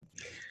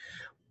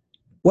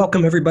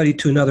Welcome, everybody,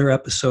 to another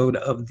episode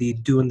of the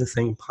Doing the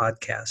Thing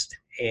podcast.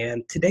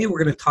 And today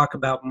we're going to talk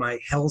about my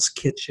Hell's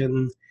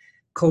Kitchen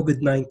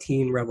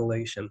COVID-19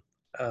 revelation.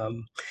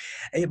 Um,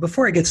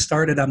 Before I get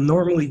started, I'm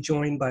normally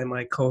joined by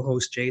my co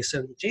host,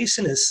 Jason.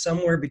 Jason is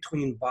somewhere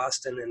between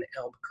Boston and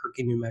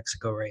Albuquerque, New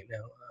Mexico right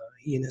now.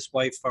 He and his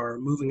wife are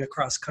moving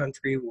across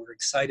country. We're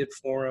excited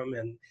for him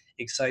and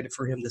excited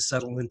for him to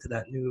settle into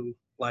that new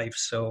life.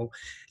 So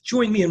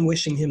join me in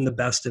wishing him the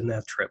best in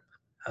that trip.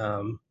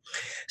 Um,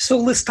 so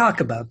let's talk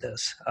about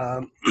this.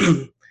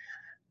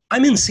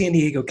 I'm in San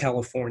Diego,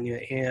 California,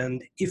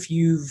 and if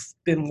you've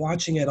been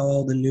watching at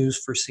all the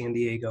news for San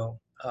Diego,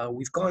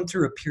 we've gone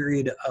through a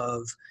period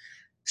of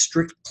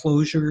strict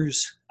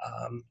closures,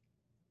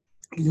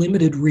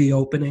 limited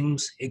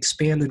reopenings,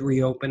 expanded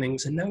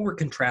reopenings, and now we're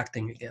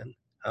contracting again.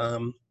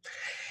 Um,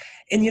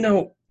 and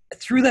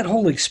through that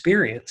whole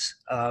experience,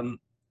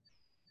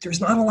 there's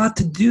not a lot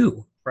to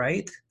do,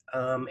 right?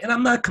 And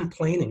I'm not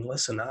complaining.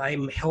 Listen,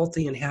 I'm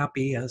healthy and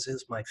happy, as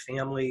is my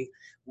family.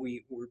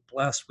 We're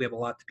blessed. We have a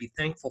lot to be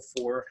thankful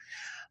for.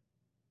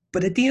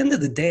 But at the end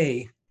of the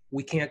day,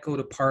 we can't go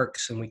to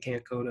parks and we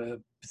can't go to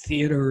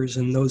theaters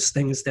and those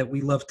things that we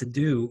love to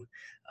do.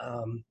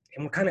 And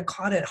we're kind of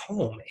caught at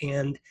home.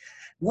 And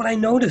what I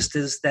noticed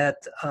is that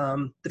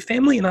the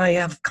family and I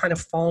have kind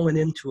of fallen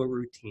into a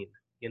routine,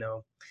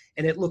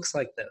 and it looks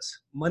like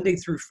this. Monday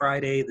through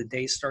Friday, the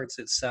day starts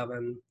at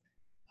 7.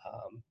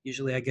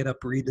 Usually I get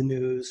up, read the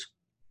news,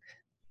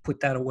 put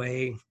that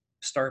away,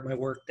 start my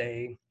work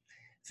day,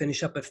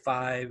 finish up at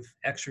 5,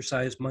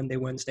 exercise Monday,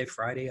 Wednesday,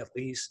 Friday at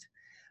least.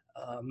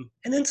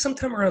 And then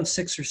sometime around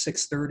 6 or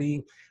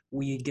 6:30,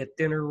 we get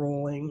dinner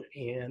rolling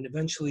and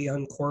eventually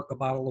uncork a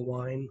bottle of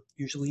wine,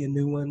 usually a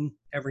new one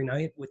every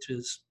night, which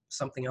is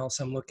something else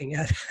I'm looking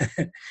at,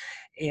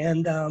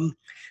 and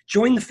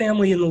join the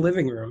family in the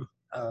living room.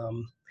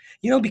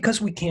 Because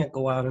we can't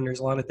go out and there's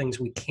a lot of things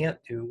we can't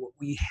do, what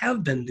we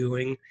have been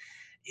doing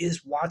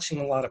is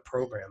watching a lot of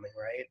programming,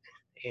 right?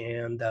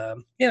 And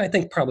I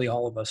think probably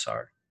all of us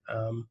are.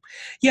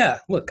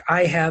 Look,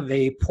 I have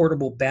a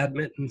portable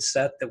badminton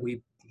set that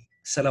we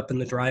set up in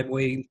the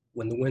driveway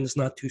when the wind's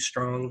not too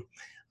strong.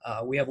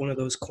 We have one of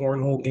those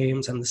cornhole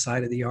games on the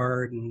side of the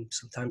yard, and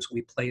sometimes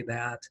we play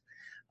that.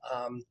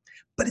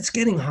 But it's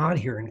getting hot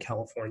here in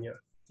California.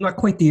 Not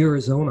quite the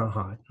Arizona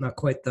hot, not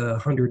quite the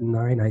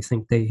 109 I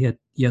think they hit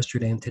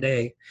yesterday and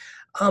today,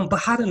 but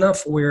hot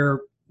enough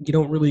where you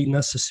don't really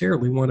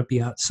necessarily want to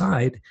be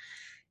outside.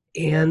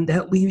 And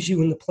that leaves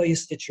you in the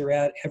place that you're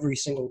at every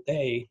single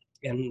day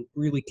and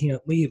really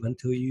can't leave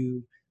until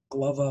you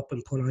glove up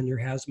and put on your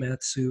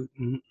hazmat suit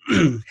and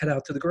head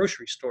out to the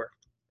grocery store.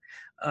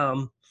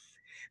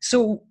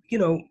 So,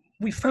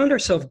 we found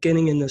ourselves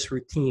getting in this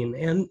routine,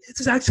 and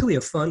it's actually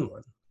a fun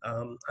one.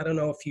 I don't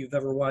know if you've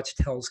ever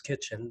watched Hell's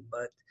Kitchen,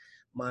 but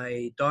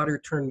my daughter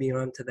turned me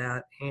on to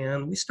that,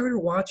 and we started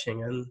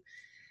watching, and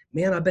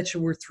man, I bet you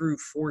we're through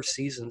 4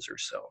 seasons or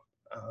so.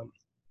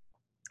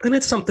 And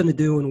it's something to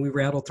do, and we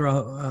rattle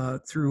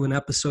through an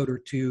episode or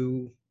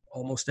two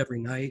almost every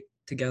night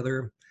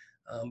together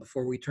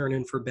before we turn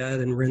in for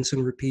bed and rinse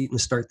and repeat and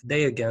start the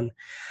day again.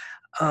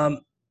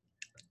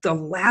 The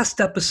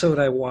last episode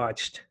I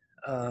watched,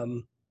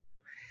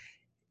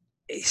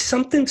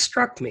 something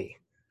struck me.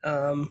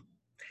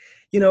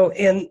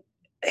 And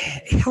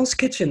Hell's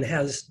Kitchen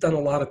has done a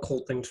lot of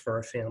cool things for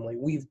our family.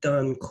 We've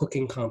done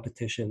cooking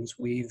competitions.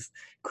 We've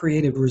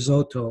created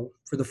risotto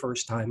for the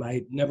first time.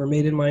 I never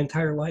made it in my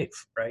entire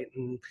life, right?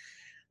 And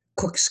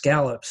cooked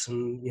scallops.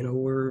 And,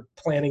 we're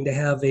planning to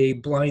have a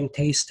blind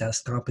taste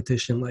test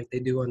competition like they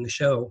do on the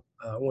show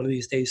one of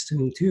these days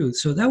soon, too.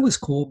 So that was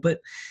cool. But,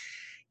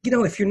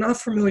 if you're not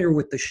familiar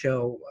with the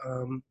show,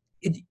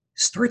 it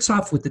starts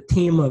off with a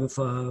team of,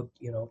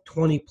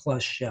 20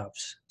 plus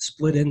chefs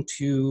split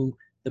into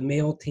the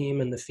male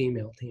team and the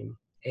female team,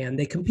 and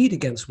they compete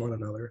against one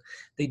another.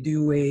 They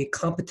do a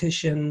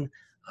competition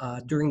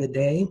during the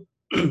day,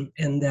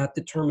 and that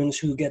determines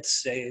who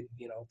gets a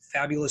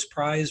fabulous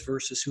prize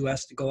versus who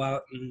has to go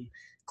out and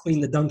clean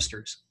the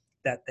dumpsters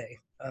that day.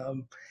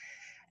 And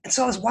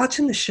so I was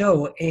watching the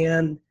show,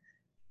 and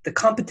the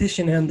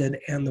competition ended,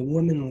 and the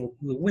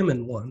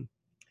women won.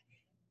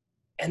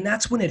 And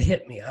that's when it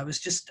hit me. I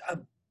was just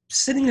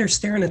sitting there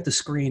staring at the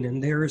screen,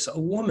 and there's a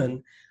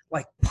woman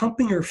like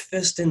pumping her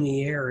fist in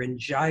the air and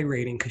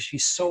gyrating because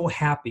she's so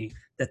happy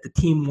that the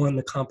team won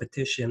the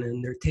competition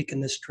and they're taking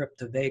this trip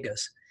to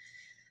Vegas.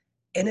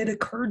 And it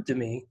occurred to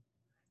me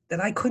that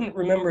I couldn't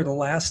remember the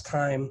last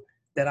time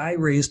that I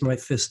raised my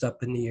fist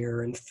up in the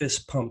air and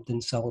fist pumped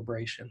in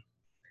celebration.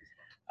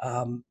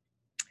 And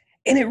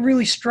it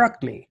really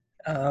struck me.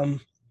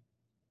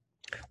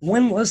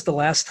 When was the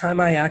last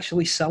time I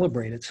actually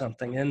celebrated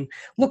something? And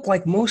look,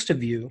 like most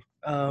of you,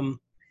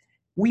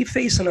 we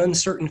face an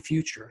uncertain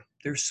future.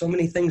 There's so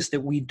many things that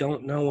we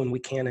don't know and we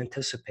can't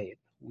anticipate.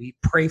 We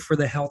pray for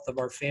the health of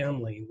our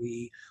family.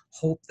 We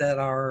hope that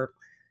our,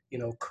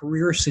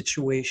 career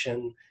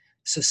situation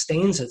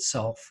sustains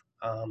itself.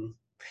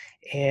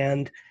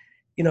 And,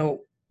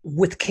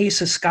 with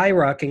cases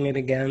skyrocketing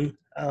again,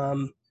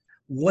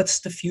 what's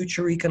the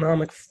future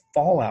economic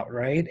fallout,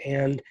 right?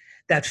 And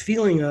that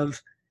feeling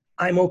of,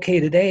 I'm okay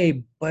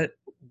today, but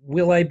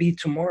will I be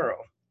tomorrow?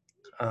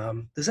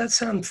 Does that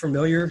sound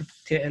familiar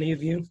to any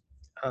of you?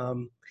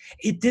 Um,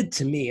 it did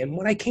to me. And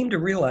what I came to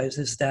realize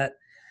is that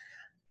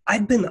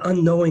I'd been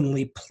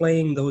unknowingly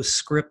playing those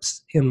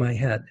scripts in my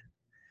head.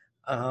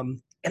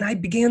 And I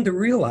began to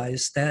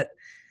realize that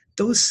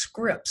those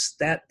scripts,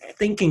 that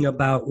thinking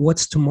about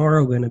what's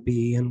tomorrow going to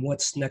be and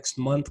what's next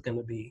month going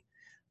to be,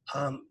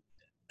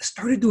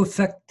 started to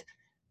affect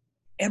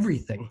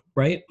everything,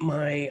 right?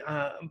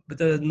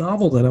 The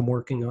novel that I'm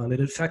working on, it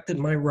affected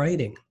my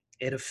writing.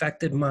 It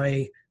affected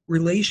my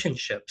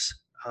relationships.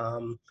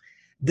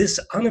 This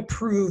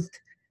unapproved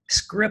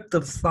script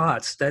of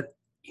thoughts that,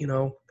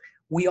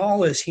 we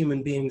all as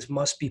human beings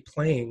must be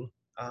playing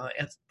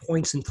at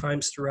points and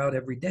times throughout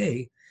every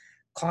day,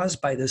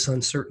 caused by this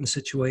uncertain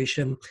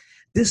situation.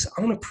 This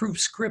unapproved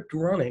script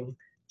running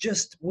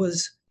just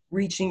was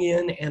reaching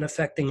in and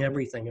affecting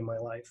everything in my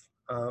life.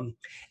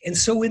 And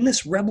so in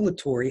this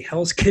revelatory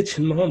Hell's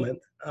Kitchen moment,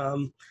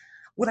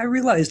 what I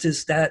realized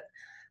is that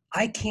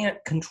I can't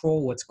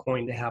control what's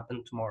going to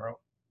happen tomorrow.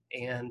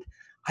 And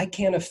I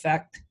can't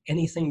affect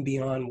anything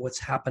beyond what's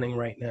happening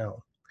right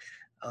now.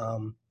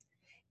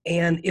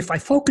 And if I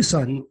focus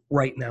on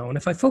right now, and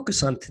if I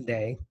focus on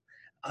today,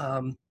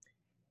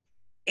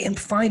 and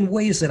find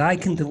ways that I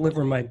can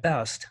deliver my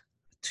best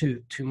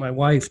to my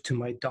wife, to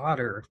my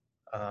daughter,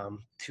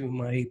 to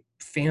my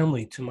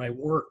family, to my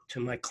work, to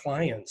my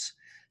clients,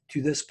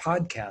 to this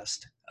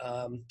podcast,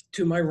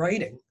 to my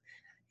writing.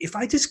 If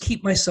I just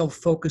keep myself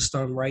focused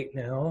on right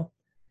now,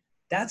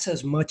 that's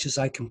as much as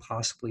I can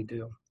possibly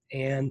do.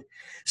 And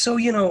so,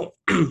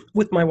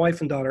 with my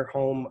wife and daughter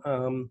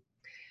home,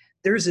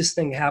 there's this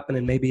thing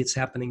happening, maybe it's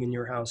happening in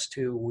your house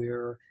too,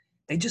 where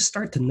they just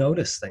start to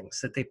notice things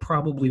that they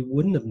probably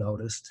wouldn't have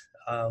noticed,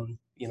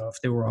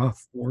 if they were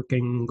off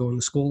working, going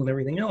to school and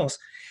everything else.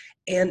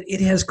 And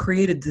it has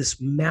created this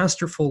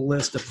masterful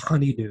list of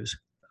honeydews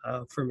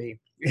for me.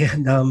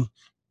 And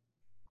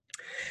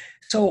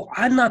so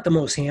I'm not the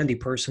most handy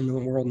person in the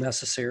world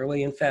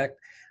necessarily. In fact,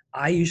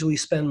 I usually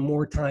spend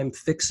more time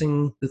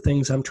fixing the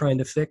things I'm trying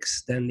to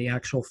fix than the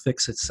actual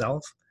fix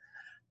itself.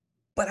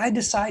 But I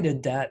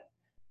decided that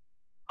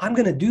I'm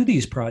going to do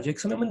these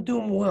projects and I'm going to do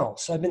them well.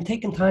 So I've been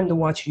taking time to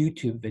watch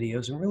YouTube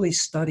videos and really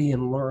study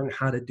and learn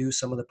how to do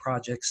some of the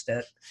projects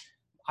that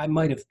I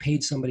might have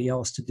paid somebody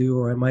else to do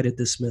or I might have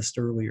dismissed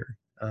earlier,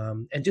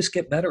 and just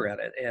get better at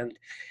it. And,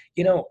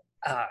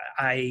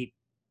 I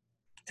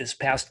this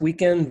past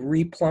weekend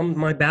replumbed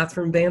my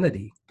bathroom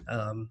vanity.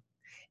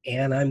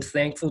 And I'm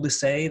thankful to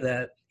say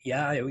that,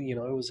 it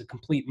was a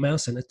complete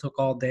mess and it took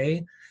all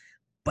day,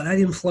 but I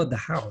didn't flood the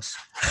house.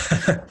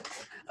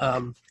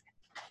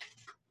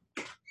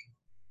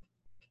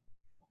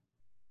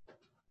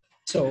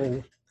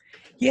 So,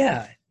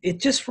 it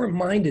just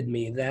reminded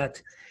me that,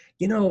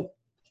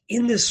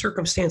 in this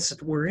circumstance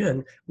that we're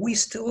in, we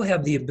still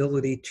have the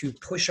ability to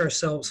push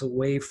ourselves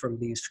away from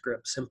these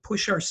scripts and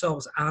push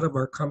ourselves out of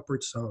our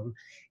comfort zone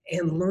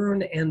and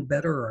learn and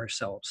better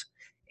ourselves.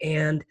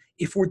 And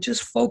if we're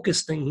just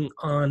focusing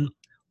on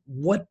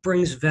what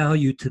brings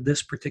value to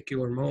this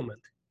particular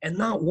moment and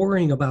not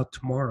worrying about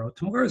tomorrow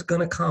is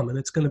going to come and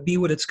it's going to be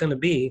what it's going to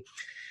be.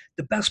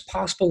 The best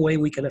possible way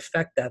we can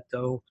affect that,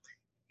 though,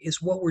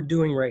 is what we're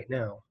doing right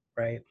now,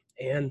 right?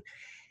 And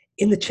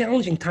in the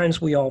challenging times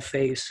we all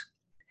face,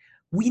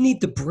 we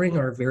need to bring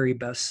our very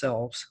best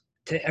selves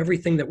to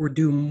everything that we're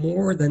doing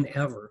more than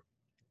ever.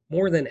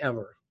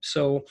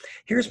 So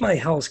here's my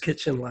Hell's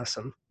Kitchen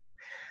lesson.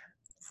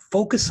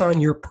 Focus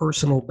on your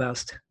personal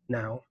best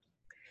now.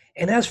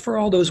 And as for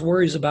all those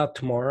worries about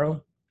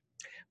tomorrow,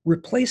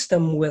 replace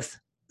them with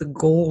the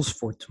goals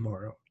for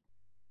tomorrow.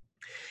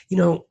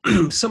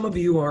 Some of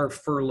you are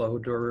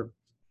furloughed or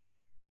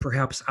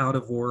perhaps out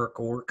of work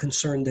or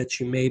concerned that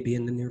you may be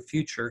in the near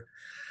future.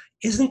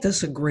 Isn't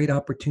this a great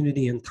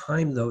opportunity and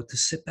time, though, to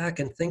sit back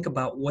and think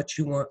about what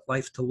you want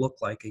life to look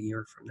like a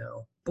year from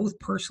now, both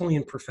personally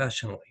and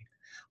professionally?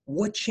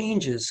 What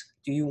changes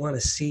do you want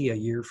to see a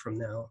year from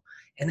now?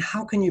 And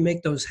how can you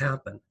make those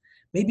happen?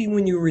 Maybe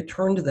when you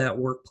return to that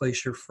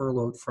workplace you're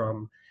furloughed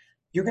from,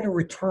 you're going to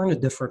return a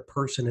different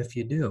person if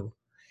you do.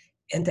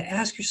 And to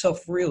ask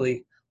yourself,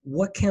 really,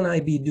 what can I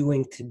be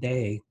doing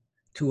today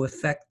to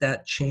affect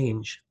that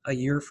change a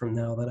year from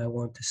now that I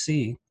want to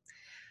see?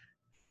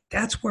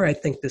 That's where I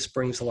think this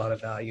brings a lot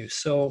of value.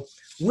 So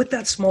with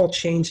that small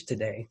change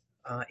today,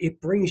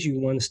 it brings you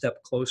one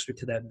step closer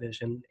to that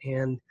vision.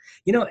 And,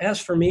 as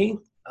for me,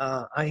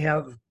 I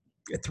have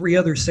 3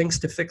 other sinks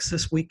to fix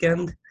this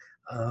weekend.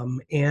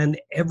 And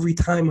every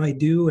time I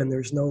do and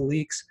there's no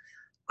leaks,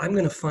 I'm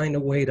going to find a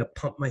way to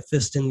pump my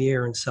fist in the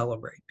air and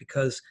celebrate,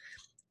 because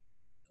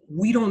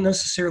we don't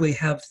necessarily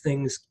have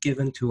things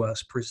given to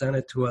us,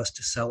 presented to us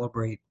to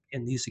celebrate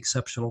in these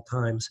exceptional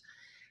times.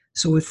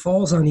 So it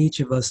falls on each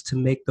of us to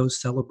make those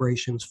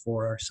celebrations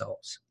for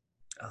ourselves.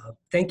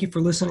 Thank you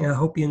for listening. I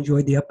hope you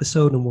enjoyed the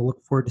episode, and we'll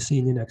look forward to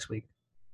seeing you next week.